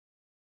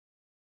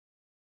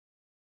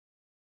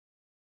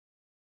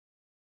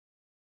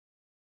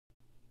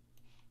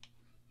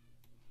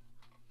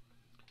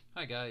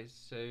Hi guys,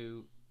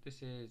 so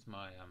this is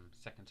my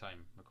second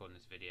time recording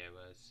this video,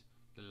 as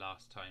the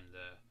last time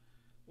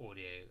the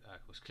audio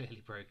was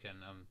clearly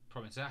broken.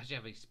 Promise I actually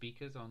have these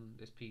speakers on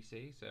this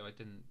PC, so I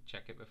didn't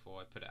check it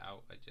before I put it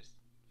out. I just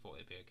thought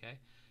it'd be okay.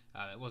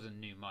 It was a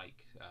new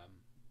mic,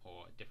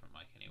 or a different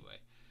mic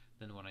anyway,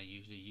 than the one I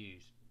usually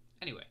use.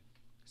 Anyway,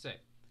 so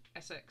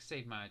SX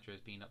Save Manager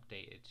has been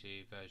updated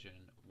to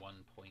version 1.1.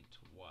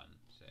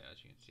 So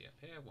as you can see up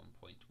here,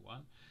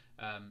 1.1,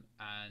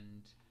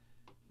 and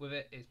with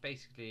it, it's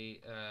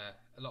basically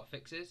a lot of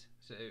fixes.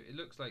 So it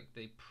looks like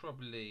they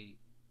probably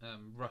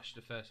rushed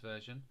the first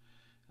version,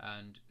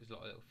 and there's a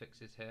lot of little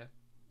fixes here.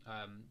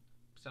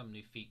 Some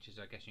new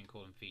features, I guess you can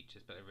call them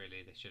features, but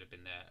really they should have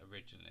been there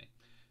originally.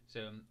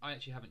 So I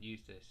actually haven't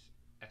used this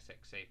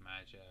SX Save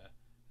Manager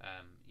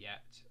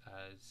yet,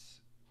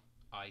 as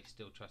I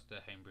still trust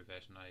the homebrew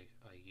version I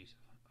use.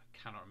 I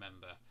cannot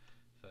remember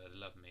for the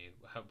love of me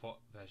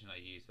what version I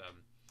use,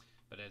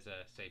 but there's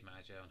a Save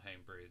Manager on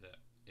homebrew that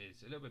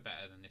is a little bit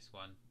better than this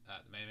one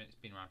at the moment. It's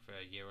been around for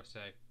a year or so.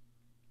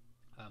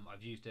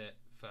 I've used it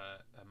for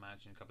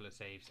managing a couple of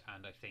saves,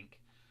 and I think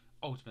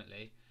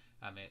ultimately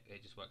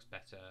it just works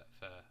better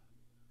for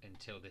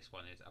until this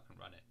one is up and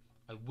running.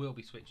 I will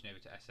be switching over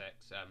to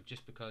SX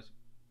just because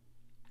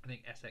I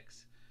think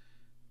SX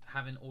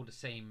having all the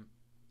same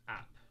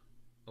app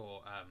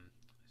or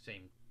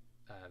same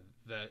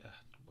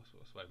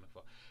what's the word I'm looking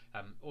for?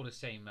 All the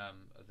same,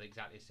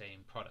 exactly the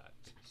same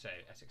product. So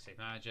SX Save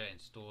Manager,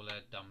 installer,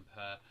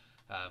 dumper,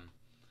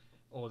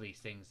 all these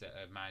things that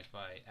are managed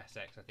by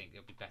SX. I think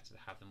it'll be better to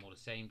have them all the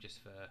same,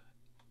 just for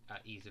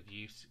ease of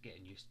use,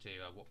 getting used to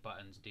what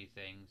buttons do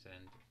things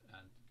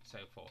and so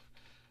forth.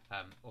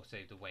 Also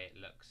the way it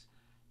looks.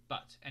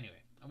 But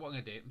anyway, what I'm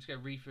going to do, I'm just going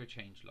to read through a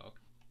changelog.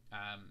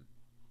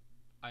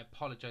 I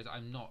apologise.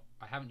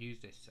 I haven't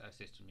used this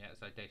system yet,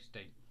 so I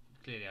don't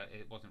clearly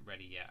it wasn't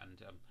ready yet,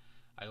 and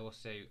I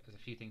also, there's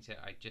a few things here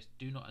I just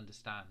do not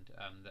understand,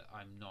 that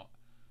I'm not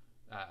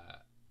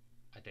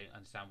I don't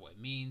understand what it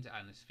means,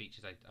 and there's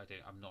features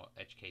I'm not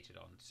educated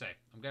on. So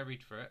I'm going to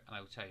read through it and I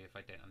will tell you if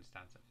I don't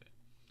understand something.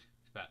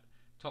 But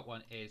top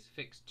one is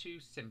fix two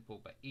simple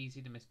but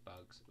easy to miss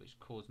bugs which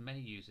cause many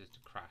users to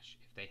crash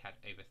if they had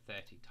over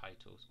 30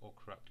 titles or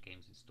corrupt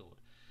games installed.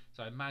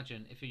 So I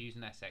imagine if you're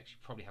using SX, you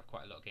probably have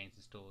quite a lot of games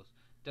installed.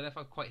 Don't know if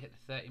I've quite hit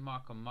the 30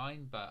 mark on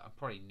mine, but I'm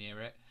probably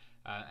near it.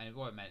 And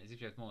what it meant is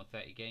if you had more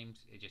than 30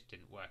 games, it just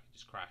didn't work, it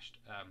just crashed.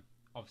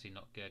 Obviously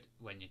not good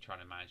when you're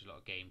trying to manage a lot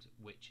of games,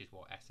 which is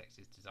what SX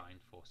is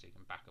designed for, so you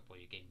can back up all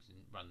your games and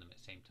run them at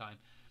the same time.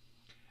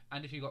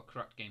 And if you've got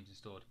corrupt games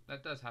installed,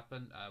 that does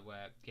happen,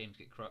 where games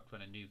get corrupt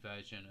when a new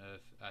version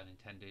of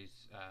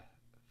Nintendo's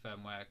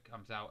firmware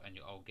comes out and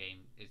your old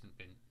game is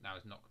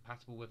not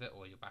compatible with it,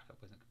 or your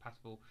backup isn't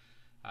compatible.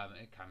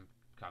 It can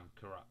become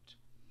corrupt.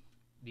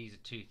 These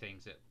are two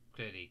things that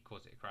clearly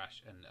cause it to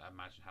crash, and I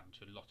imagine happen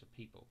to a lot of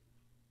people.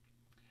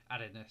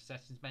 Added a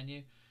settings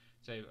menu,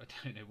 so I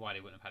don't know why they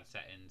wouldn't have had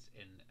settings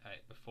in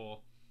it before.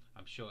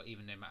 I'm sure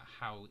even no matter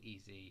how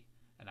easy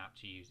an app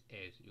to use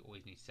is, you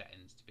always need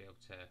settings to be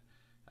able to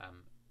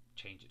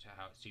change it to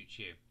how it suits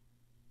you.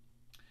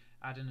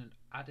 Added an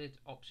added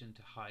option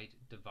to hide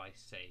device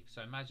save.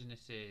 So imagine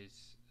this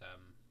is a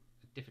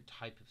different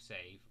type of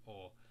save,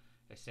 or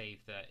a save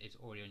that is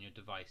already on your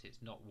device.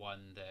 It's not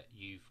one that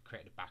you've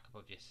created a backup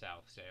of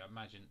yourself. So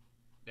imagine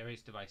there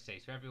is device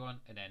saves for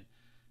everyone, and then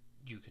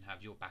you can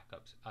have your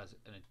backups as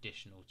an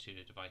additional to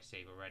the device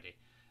save already.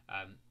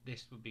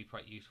 This would be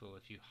quite useful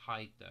if you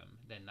hide them,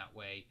 then that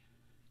way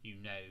you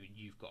know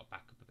you've got a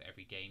backup of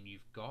every game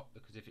you've got,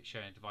 because if it's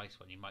showing a device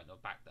one, you might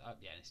not back that up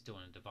yet and it's still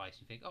on a device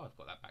and you think, oh, I've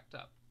got that backed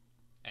up.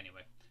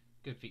 Anyway,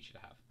 good feature to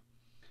have.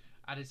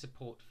 Added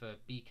support for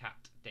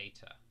BCAT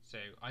data. So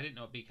I didn't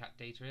know what BCAT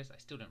data is. I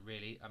still don't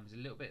really. There's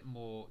a little bit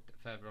more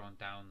further on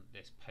down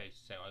this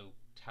post, so I will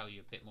tell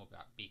you a bit more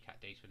about BCAT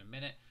data in a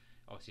minute.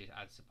 Obviously, it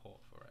adds support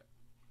for it.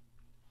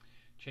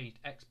 Changed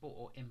export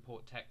or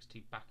import text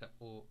to backup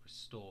or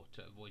restore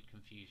to avoid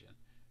confusion.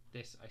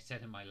 This I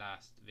said in my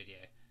last video.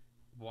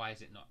 Why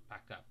is it not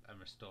backup and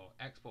restore?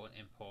 Export and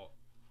import,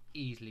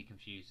 easily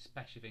confused,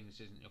 especially if English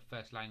isn't your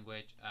first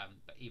language,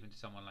 but even to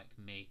someone like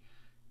me,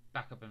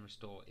 backup and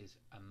restore is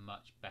a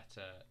much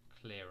better,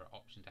 clearer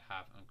option to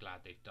have. I'm glad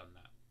they've done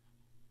that.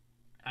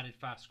 Added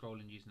fast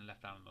scrolling using the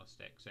left analog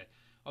stick. So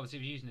obviously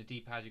if you're using the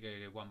D-pad, you go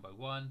one by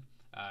one.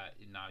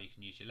 Now you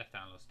can use your left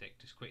analog stick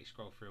to quickly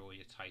scroll through all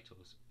your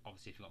titles.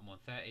 Obviously if you've got more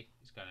than 30,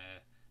 it's going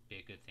to be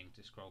a good thing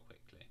to scroll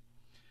quickly.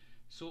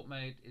 Sort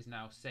mode is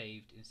now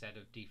saved instead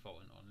of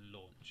defaulting on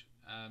launch.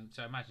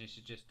 So I imagine it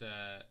should just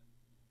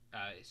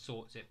it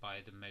sorts it by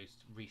the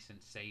most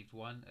recent saved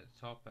one at the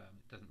top.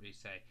 It doesn't really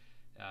say,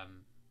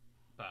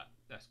 but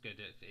that's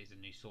good if it is a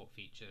new sort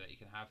feature that you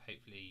can have.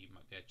 Hopefully you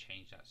might be able to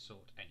change that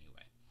sort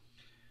anyway.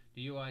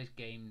 The UI's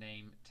game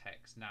name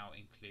text now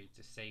includes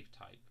a save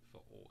type for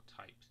all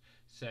types.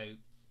 So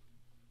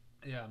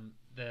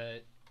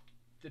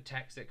the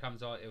text that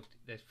comes out,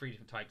 there's three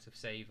different types of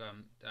save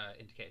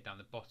indicated down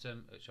the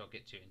bottom, which I'll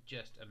get to in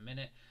just a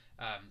minute.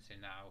 So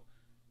now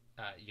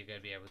you're going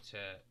to be able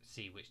to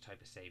see which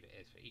type of save it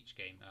is for each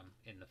game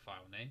in the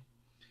file name.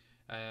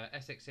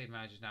 SX Save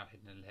Manager is now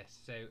hidden in the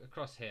list. So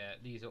across here,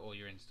 these are all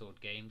your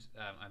installed games.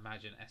 I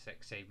imagine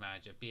SX Save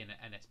Manager, being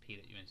an NSP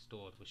that you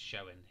installed, was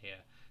showing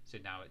here. So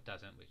now it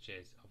doesn't, which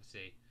is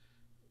obviously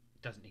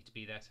doesn't need to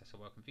be there. So that's a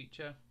welcome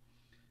feature.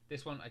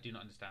 This one I do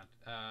not understand.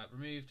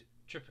 Removed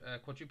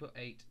quadruple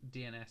 8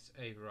 DNS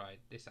override.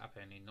 This app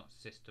only, not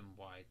system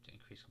wide, to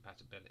increase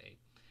compatibility.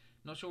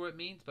 Not sure what it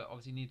means, but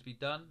obviously needs to be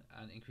done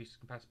and increase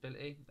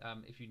compatibility.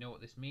 If you know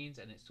what this means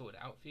and it's sorted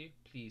out for you,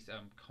 please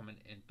comment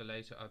in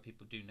below so other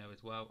people do know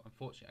as well.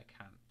 Unfortunately,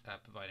 I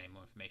can't provide any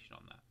more information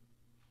on that.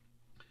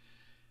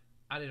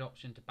 Added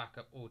option to back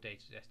up all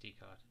data to the SD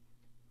card.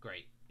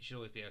 Great. You should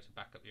always be able to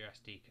back up your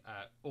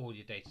all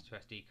your data to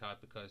SD card,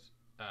 because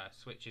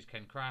switches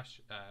can crash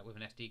with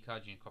an SD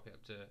card. You can copy it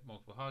up to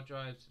multiple hard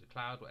drives, to the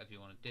cloud, whatever you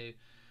want to do.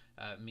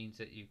 Means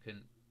that you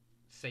can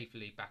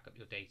safely back up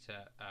your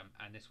data,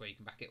 and this way you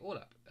can back it all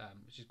up,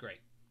 which is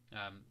great.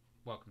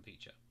 Welcome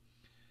feature.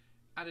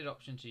 Added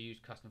option to use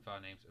custom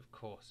file names. Of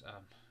course,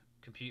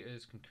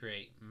 computers can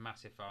create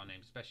massive file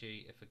names,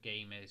 especially if a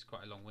game is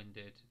quite a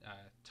long-winded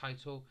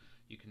title.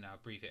 You can now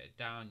abbreviate it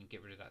down. You can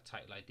get rid of that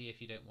title ID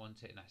if you don't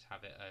want it, and just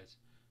have it as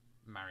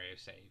Mario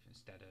Save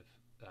instead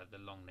of the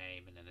long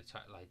name and then the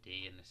title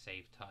ID and the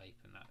save type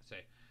and that. So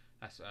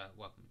that's a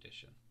welcome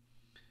addition.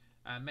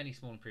 Many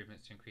small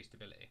improvements to increase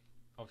stability.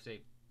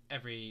 Obviously,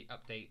 every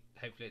update,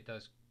 hopefully it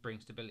does bring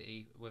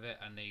stability with it,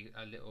 and the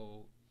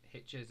little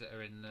hitches that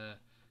are in the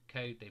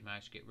code they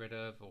manage to get rid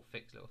of or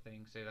fix little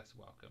things, so that's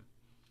welcome.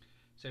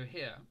 So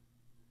here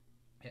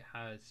it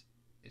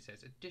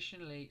says,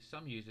 additionally,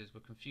 some users were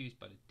confused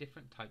by the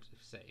different types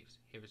of saves.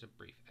 Here is a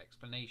brief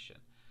explanation.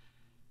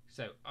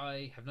 So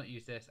I have not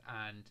used this,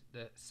 and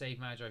the save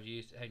manager I've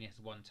used only has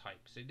one type.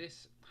 So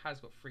this has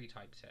got 3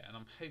 types here, and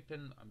I'm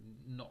hoping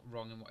I'm not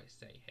wrong in what I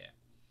say here.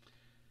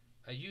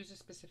 A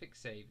user-specific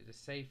save is a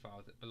save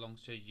file that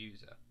belongs to a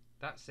user.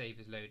 That save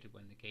is loaded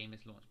when the game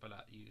is launched by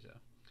that user.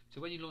 So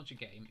when you launch a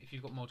game, if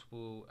you've got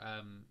multiple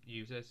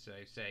users, so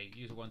say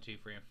user 1, 2,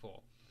 3 and 4,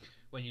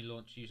 when you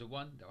launch user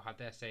 1, they'll have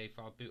their save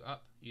file boot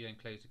up. You then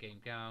close the game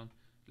down,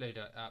 load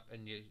it up,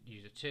 and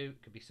user 2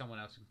 could be someone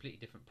else, a completely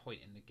different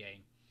point in the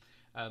game.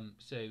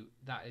 So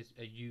that is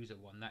a user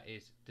one. That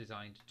is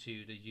designed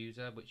to the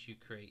user, which you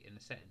create in the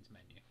settings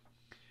menu.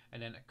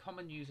 And then a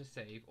common user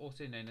save,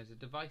 also known as a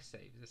device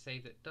save, is a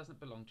save that doesn't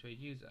belong to a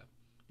user.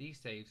 These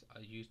saves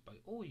are used by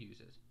all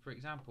users. For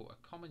example,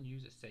 a common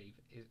user save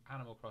is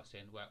Animal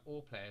Crossing, where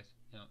all players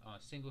on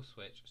a single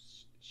switch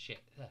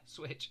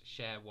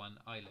share one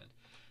island.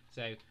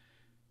 So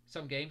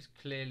some games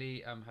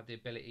clearly have the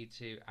ability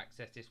to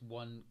access this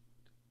one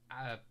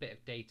bit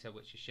of data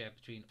which is shared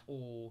between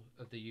all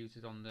of the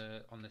users on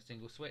the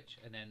single switch,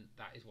 and then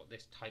that is what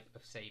this type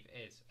of save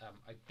is.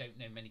 I don't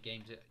know many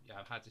games that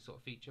have had this sort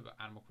of feature, but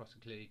Animal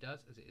Crossing clearly does,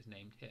 as it is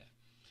named here.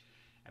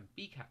 And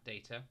BCAT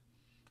data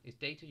is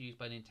data used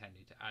by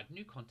Nintendo to add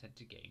new content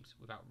to games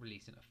without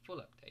releasing a full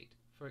update.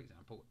 For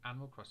example,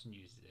 Animal Crossing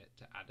uses it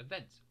to add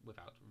events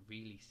without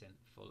releasing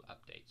full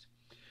updates.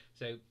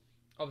 So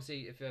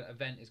obviously, if an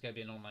event is going to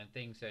be an online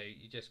thing, so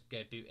you just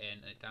go boot in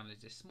and it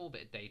downloads this small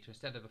bit of data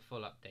instead of a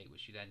full update,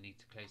 which you then need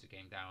to close the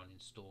game down,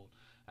 install.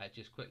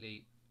 Just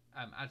quickly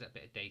adds that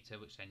bit of data,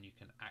 which then you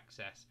can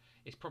access.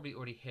 It's probably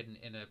already hidden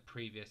in a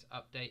previous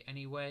update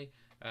anyway,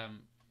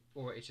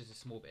 or it's just a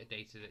small bit of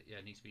data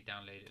that needs to be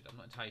downloaded. I'm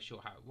not entirely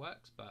sure how it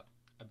works, but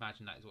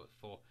imagine that is what it's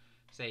for.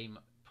 Same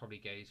probably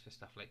goes for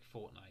stuff like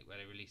Fortnite, where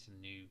they release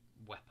a new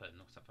weapon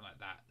or something like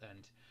that,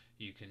 and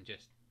you can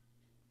just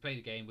play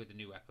the game with the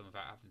new weapon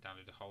without having to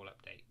download the whole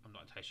update. I'm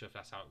not entirely sure if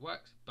that's how it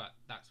works, but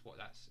that's what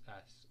that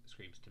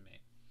screams to me.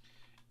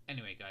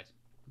 Anyway, guys,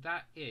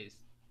 that is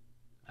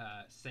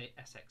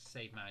SX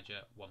Save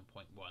Manager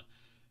 1.1.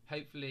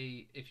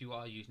 Hopefully, if you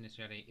are using this and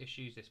you have any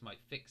issues, this might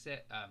fix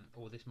it,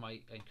 or this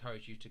might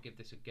encourage you to give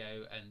this a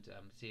go and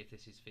see if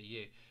this is for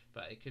you.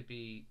 But it could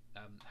be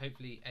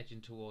hopefully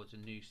edging towards a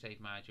new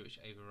save manager which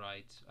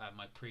overrides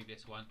my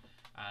previous one,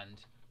 and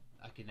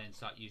I can then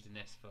start using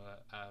this for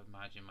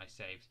managing my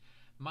saves.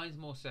 Mine's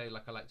more so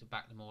like I like to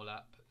back them all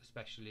up,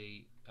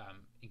 especially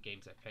in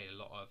games I've played a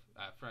lot of.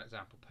 For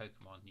example,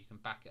 Pokemon, you can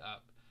back it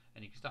up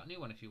and you can start a new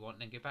one if you want,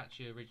 and then go back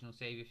to your original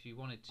save if you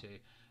wanted to.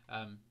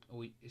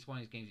 Or it's one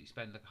of these games that you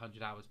spend like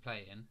 100 hours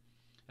playing.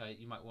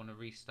 You might want to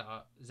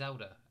restart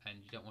Zelda and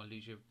you don't want to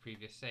lose your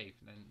previous save,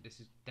 then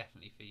this is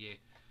definitely for you.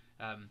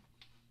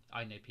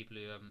 I know people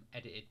who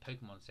edited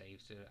Pokemon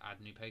saves to add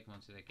new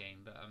Pokemon to their game,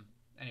 but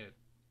anyway,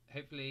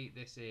 hopefully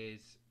this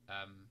is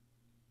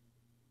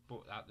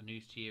brought out the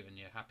news to you and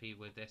you're happy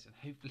with this, and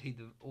hopefully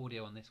the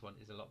audio on this one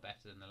is a lot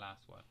better than the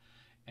last one.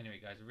 Anyway,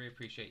 guys, I really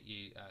appreciate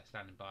you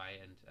standing by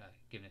and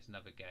giving us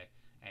another go.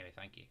 Anyway,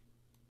 thank you.